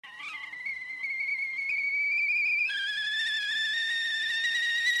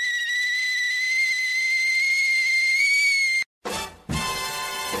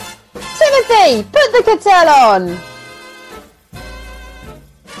Timothy, put the kettle on!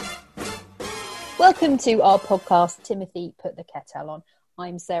 Welcome to our podcast, Timothy, Put the Kettle On.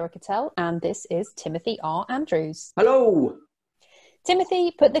 I'm Sarah Kettel, and this is Timothy R. Andrews. Hello!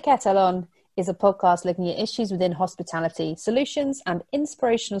 Timothy, Put the Kettle On is a podcast looking at issues within hospitality, solutions and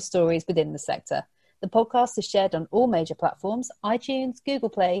inspirational stories within the sector. The podcast is shared on all major platforms, iTunes, Google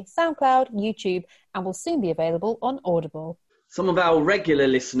Play, SoundCloud, YouTube, and will soon be available on Audible. Some of our regular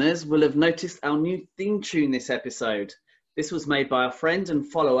listeners will have noticed our new theme tune this episode. This was made by our friend and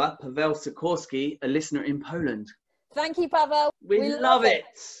follower, Paweł Sikorski, a listener in Poland. Thank you, Paweł. We love it!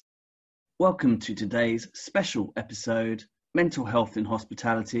 Welcome to today's special episode, Mental Health in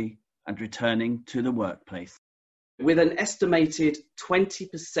Hospitality and Returning to the Workplace. With an estimated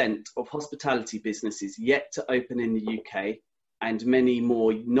 20% of hospitality businesses yet to open in the UK and many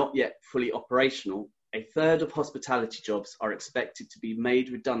more not yet fully operational, a third of hospitality jobs are expected to be made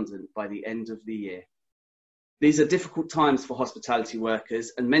redundant by the end of the year. These are difficult times for hospitality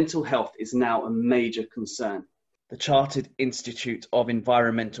workers, and mental health is now a major concern. The Chartered Institute of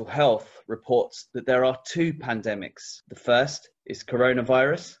Environmental Health reports that there are two pandemics. The first is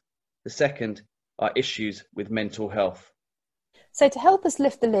coronavirus. The second are issues with mental health. So to help us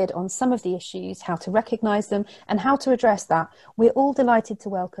lift the lid on some of the issues, how to recognise them and how to address that, we're all delighted to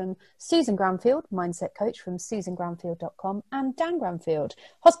welcome Susan Grandfield, mindset coach from susangranfield.com, and Dan Grandfield,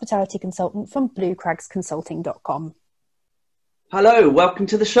 hospitality consultant from bluecragsconsulting.com. Hello, welcome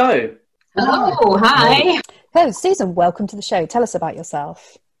to the show. Hello, hi. Hello, Susan, welcome to the show. Tell us about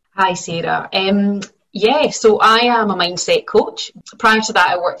yourself. Hi, Sarah. So I am a mindset coach. Prior to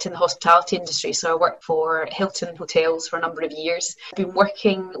that, I worked in the hospitality industry. So I worked for Hilton Hotels for a number of years. I've been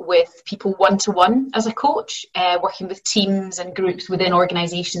working with people one-to-one as a coach, working with teams and groups within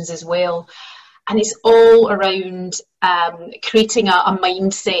organisations as well. And it's all around creating a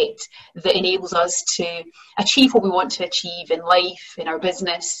mindset that enables us to achieve what we want to achieve in life, in our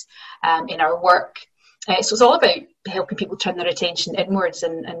business, in our work. So it's all about helping people turn their attention inwards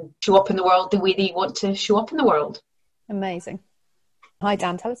and show up in the world the way they want to show up in the world. Amazing. Hi,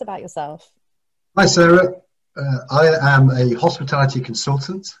 Dan. Tell us about yourself. Hi, Sarah. I am a hospitality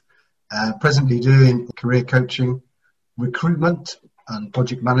consultant, presently doing career coaching, recruitment and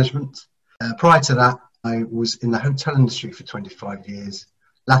project management. Prior to that, I was in the hotel industry for 25 years,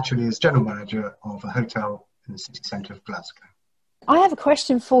 laterally as general manager of a hotel in the city centre of Glasgow. I have a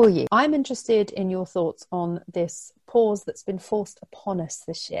question for you. I'm interested in your thoughts on this pause that's been forced upon us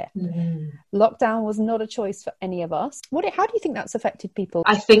this year. Lockdown was not a choice for any of us. How do you think that's affected people?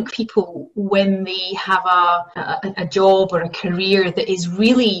 I think people, when they have a job or a career that is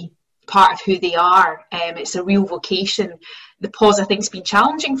really part of who they are, it's a real vocation, the pause I think has been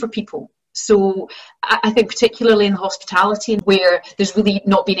challenging for people. So I think particularly in hospitality, where there's really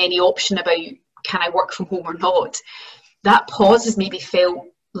not been any option about can I work from home or not, that pause has maybe felt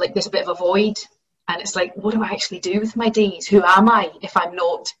like there's a bit of a void, and it's like, what do I actually do with my days? Who am I if I'm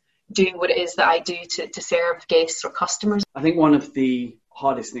not doing what it is that I do to serve guests or customers? I think one of the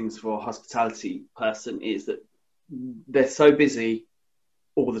hardest things for a hospitality person is that they're so busy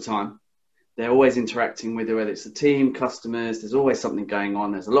all the time. They're always interacting with, whether it's the team, customers, there's always something going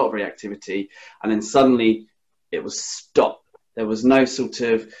on, there's a lot of reactivity, and then suddenly it was stopped. There was no sort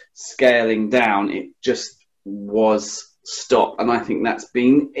of scaling down, it just was stop. And I think that's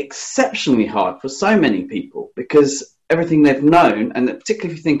been exceptionally hard for so many people, because everything they've known, and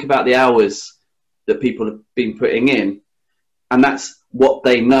particularly if you think about the hours that people have been putting in, and that's what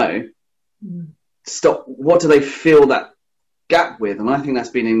they know, stop. What do they fill that gap with? And I think that's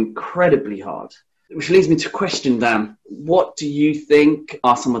been incredibly hard. Which leads me to question, Dan, what do you think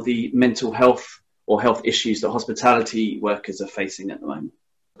are some of the mental health or health issues that hospitality workers are facing at the moment?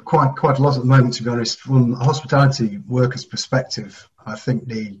 Quite a lot at the moment, to be honest. From a hospitality workers' perspective, I think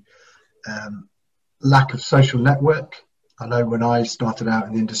the lack of social network. I know when I started out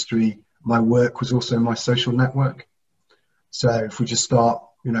in the industry, my work was also my social network. So if we just start,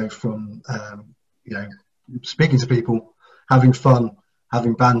 from speaking to people, having fun,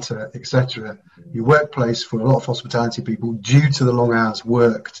 having banter, etc. Your workplace for a lot of hospitality people, due to the long hours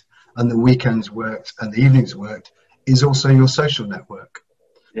worked and the weekends worked and the evenings worked, is also your social network.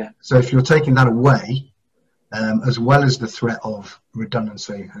 Yeah. So if you're taking that away, as well as the threat of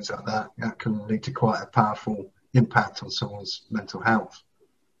redundancy, things like that can lead to quite a powerful impact on someone's mental health.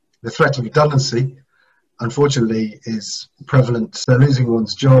 The threat of redundancy, unfortunately, is prevalent. So losing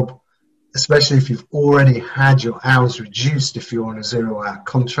one's job, especially if you've already had your hours reduced, if you're on a 0-hour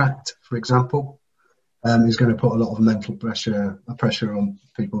contract, for example, is going to put a lot of mental pressure on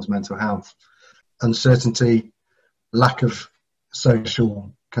people's mental health. Uncertainty, lack of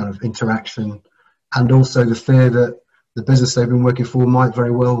social kind of interaction, and also the fear that the business they've been working for might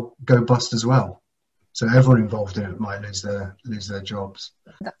very well go bust as well. So everyone involved in it might lose their jobs.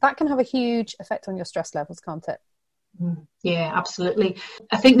 That can have a huge effect on your stress levels, can't it? Yeah, absolutely.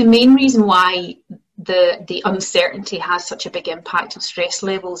 I think the main reason why the uncertainty has such a big impact on stress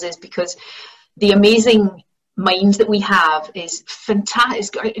levels is because the amazing mind that we have is fantastic. It's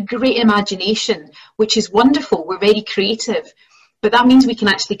got a great imagination, which is wonderful. We're very creative. But that means we can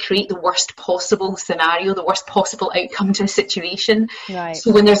actually create the worst possible scenario, the worst possible outcome to a situation. Right.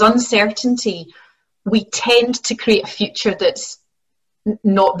 So when there's uncertainty, we tend to create a future that's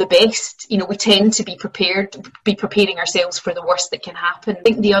not the best. You know, we tend to be preparing ourselves for the worst that can happen. I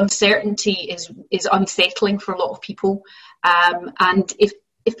think the uncertainty is unsettling for a lot of people. And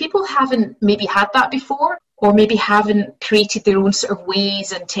if people haven't maybe had that before, or maybe haven't created their own sort of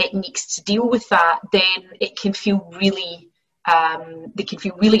ways and techniques to deal with that, then it can feel really they can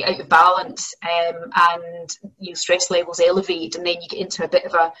feel really out of balance, and stress levels elevate, and then you get into a bit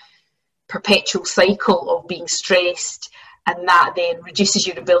of a perpetual cycle of being stressed, and that then reduces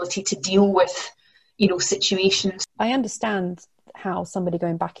your ability to deal with situations. I understand how somebody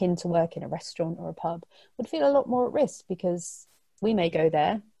going back into work in a restaurant or a pub would feel a lot more at risk, because we may go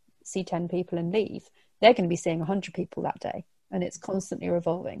there, see 10 people and leave. They're going to be seeing 100 people that day, and it's constantly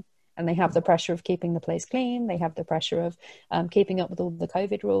revolving. And they have the pressure of keeping the place clean. They have the pressure of keeping up with all the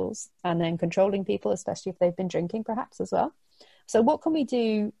COVID rules, and then controlling people, especially if they've been drinking perhaps as well. So what can we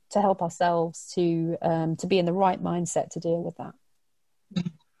do to help ourselves to be in the right mindset to deal with that?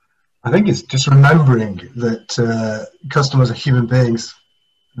 I think it's just remembering that customers are human beings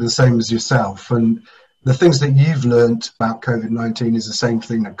the same as yourself. And the things that you've learned about COVID-19 is the same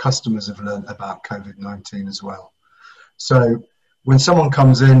thing that customers have learned about COVID-19 as well. So when someone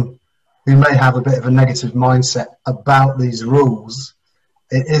comes in who may have a bit of a negative mindset about these rules,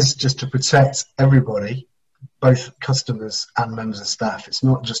 it is just to protect everybody, both customers and members of staff. It's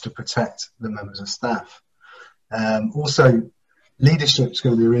not just to protect the members of staff. Also, leadership is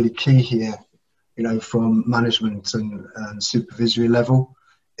going to be really key here, from management and supervisory level,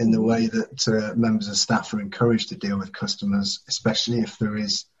 in the way that members of staff are encouraged to deal with customers, especially if there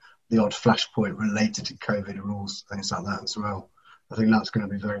is the odd flashpoint related to COVID rules, things like that as well. I think that's going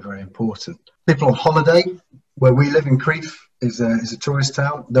to be very, very important. People on holiday, where we live in Crieff, is a tourist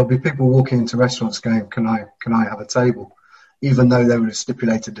town. There'll be people walking into restaurants going, can I have a table? Even though they would have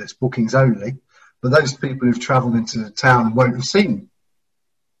stipulated that it's bookings only. But those people who've travelled into the town won't have seen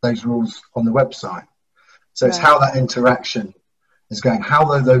those rules on the website. So it's how that interaction is going,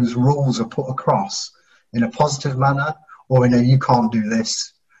 how those rules are put across in a positive manner, or in a you can't do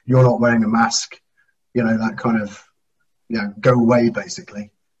this, you're not wearing a mask, that kind of, go away basically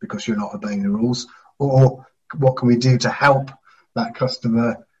because you're not obeying the rules. Or what can we do to help that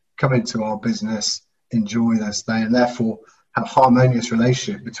customer come into our business, enjoy their stay, and therefore have harmonious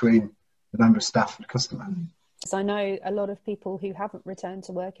relationship between the member of staff and customer. So I know a lot of people who haven't returned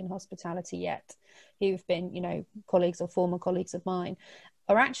to work in hospitality yet, who've been, colleagues or former colleagues of mine,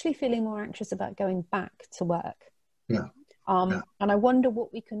 are actually feeling more anxious about going back to work. Yeah. And I wonder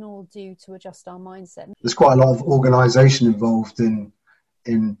what we can all do to adjust our mindset. There's quite a lot of organisation involved in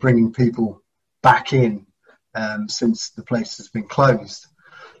bringing people back in since the place has been closed.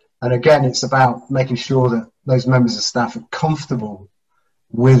 And again, it's about making sure that those members of staff are comfortable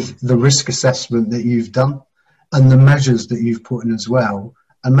with the risk assessment that you've done and the measures that you've put in as well,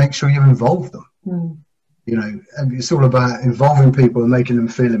 and make sure you involve them. It's all about involving people and making them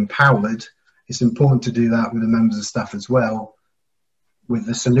feel empowered. It's important to do that with the members of staff as well, with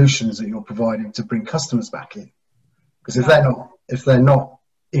the solutions that you're providing to bring customers back in. Because if they're not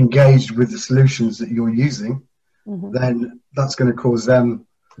engaged with the solutions that you're using, then that's going to cause them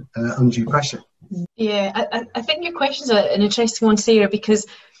undue pressure. Yeah, I think your question's an interesting one, Sarah, because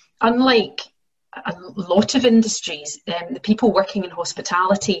unlike a lot of industries, the people working in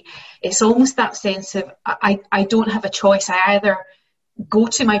hospitality, it's almost that sense of I don't have a choice. I either go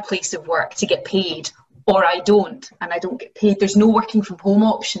to my place of work to get paid, or I don't, and I don't get paid. There's no working from home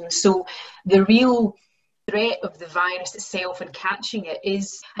option. So the real threat of the virus itself and catching it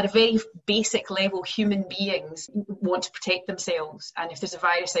is, at a very basic level, human beings want to protect themselves. And if there's a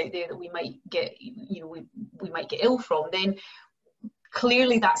virus out there that we might get, we might get ill from, then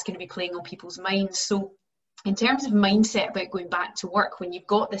clearly that's going to be playing on people's minds. So in terms of mindset about going back to work, when you've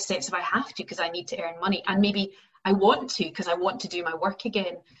got this sense of I have to because I need to earn money, and maybe I want to because I want to do my work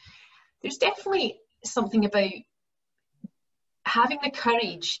again, there's definitely something about having the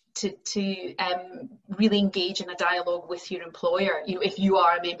courage to really engage in a dialogue with your employer. If you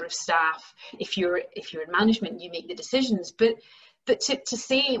are a member of staff, if you're in management, you make the decisions. But but to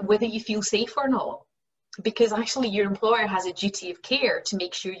say whether you feel safe or not, because actually your employer has a duty of care to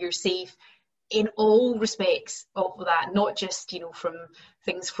make sure you're safe in all respects of that, not just, from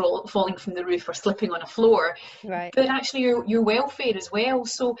things falling from the roof or slipping on a floor, right, but actually your welfare as well.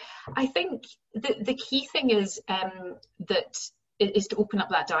 So I think the key thing is that is to open up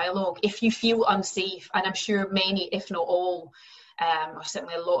that dialogue. If you feel unsafe, and I'm sure many, if not all, or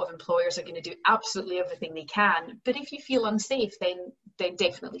certainly a lot of employers are going to do absolutely everything they can, but if you feel unsafe, then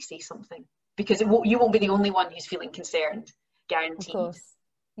definitely say something, because you won't be the only one who's feeling concerned, guaranteed. Of course.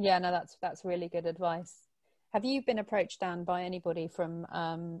 Yeah, no, that's really good advice. Have you been approached, Dan, by anybody from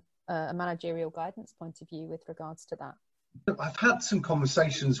a managerial guidance point of view with regards to that? I've had some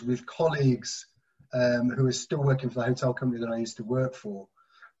conversations with colleagues who are still working for the hotel company that I used to work for,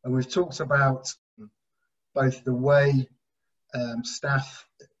 and we've talked about both the way staff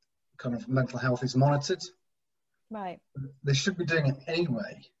kind of mental health is monitored. Right. They should be doing it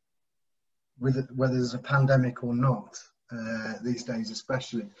anyway, whether there's a pandemic or not. These days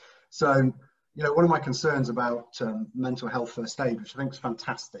especially. So, one of my concerns about mental health first aid, which I think is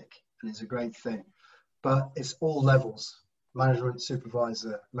fantastic and is a great thing, but it's all levels: management,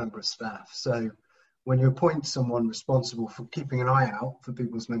 supervisor, member of staff. So when you appoint someone responsible for keeping an eye out for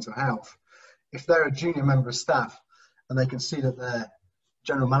people's mental health, if they're a junior member of staff and they can see that their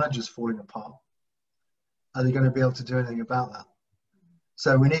general manager's falling apart, are they going to be able to do anything about that?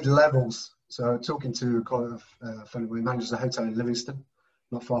 So we need levels. So talking to a colleague of friend who manages a hotel in Livingston,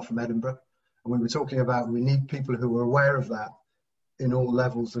 not far from Edinburgh, and we were talking about we need people who are aware of that in all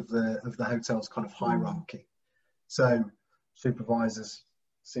levels of the hotel's kind of hierarchy. So supervisors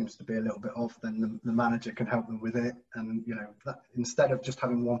seems to be a little bit off, then the manager can help them with it, and that, instead of just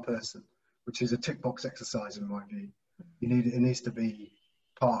having one person, which is a tick box exercise in my view, it needs to be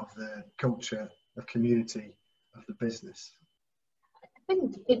part of the culture of community of the business. I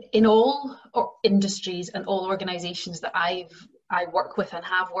think in all industries and all organisations that I work with and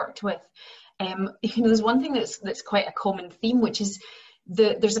have worked with, there's one thing that's quite a common theme, which is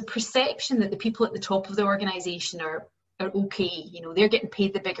there's a perception that the people at the top of the organisation are okay. They're getting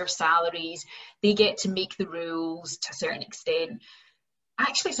paid the bigger salaries, they get to make the rules to a certain extent.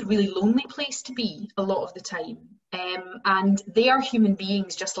 Actually, it's a really lonely place to be a lot of the time, and they are human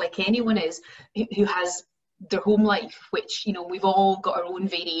beings just like anyone is who has their home life, which we've all got our own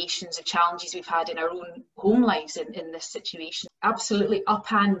variations of challenges we've had in our own home lives in this situation. Absolutely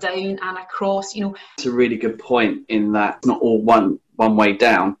up and down and across. It's a really good point in that it's not all one way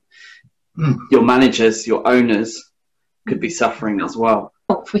down. Your managers, your owners could be suffering as well.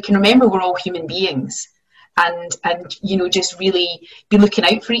 If we can remember, we're all human beings, and just really be looking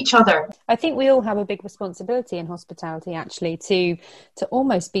out for each other. I think we all have a big responsibility in hospitality, actually, to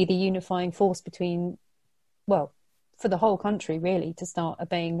almost be the unifying force between, for the whole country, really, to start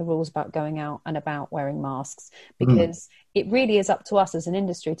obeying the rules about going out and about wearing masks, because it really is up to us as an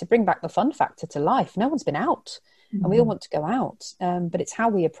industry to bring back the fun factor to life. No one's been out, and we all want to go out, but it's how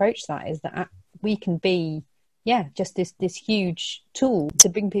we approach that, is that we can be just this huge tool to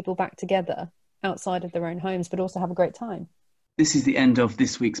bring people back together outside of their own homes, but also have a great time. This is the end of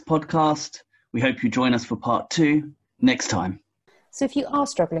this week's podcast. We hope you join us for part 2 next time. So if you are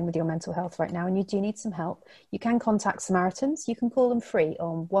struggling with your mental health right now and you do need some help, you can contact Samaritans. You can call them free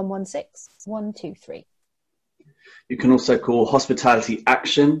on 116 123. You can also call Hospitality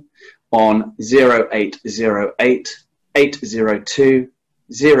Action on 0808 802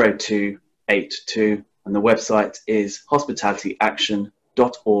 0282, and the website is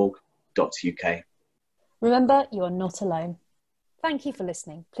hospitalityaction.org.uk. Remember, you are not alone. Thank you for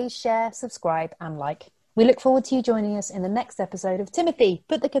listening. Please share, subscribe and like. We look forward to you joining us in the next episode of Timothy,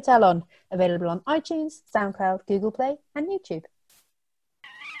 Put the Kettel On, available on iTunes, SoundCloud, Google Play and YouTube.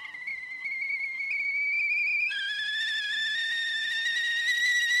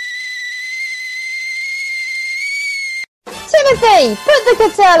 Timothy, put the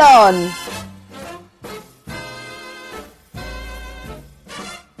kettle on!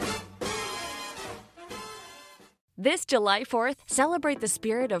 This July 4th, celebrate the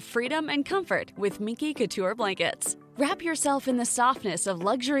spirit of freedom and comfort with Minky Couture blankets. Wrap yourself in the softness of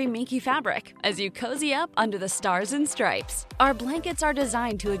luxury Minky fabric as you cozy up under the stars and stripes. Our blankets are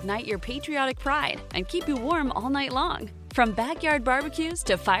designed to ignite your patriotic pride and keep you warm all night long. From backyard barbecues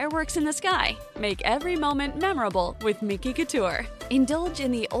to fireworks in the sky, make every moment memorable with Minky Couture. Indulge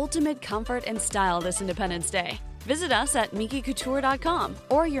in the ultimate comfort and style this Independence Day. Visit us at minkycouture.com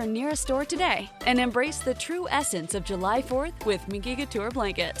or your nearest store today and embrace the true essence of July 4th with Minky Couture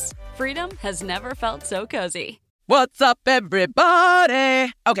blankets. Freedom has never felt so cozy. What's up,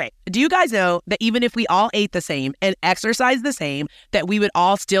 everybody? Okay, do you guys know that even if we all ate the same and exercised the same, that we would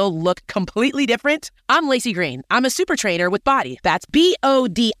all still look completely different? I'm Lacey Green. I'm a super trainer with Body. That's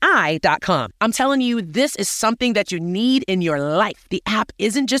BODI.com. I'm telling you, this is something that you need in your life. The app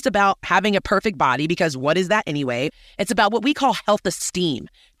isn't just about having a perfect body, because what is that anyway? It's about what we call health esteem.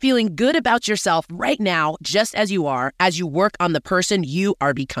 Feeling good about yourself right now, just as you are, as you work on the person you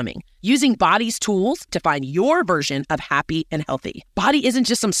are becoming. Using Body's tools to find your version of happy and healthy. Body isn't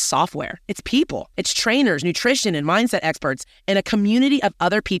just some software. It's people. It's trainers, nutrition, and mindset experts, and a community of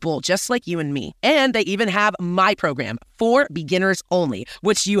other people just like you and me. And they even have my program for beginners only,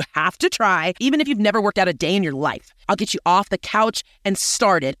 which you have to try even if you've never worked out a day in your life. I'll get you off the couch and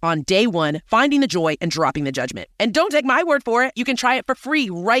started on day one, finding the joy and dropping the judgment. And don't take my word for it. You can try it for free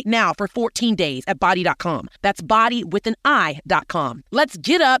right now for 14 days at body.com. That's body with an I.com. Let's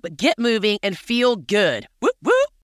get up, get moving, and feel good. Woo!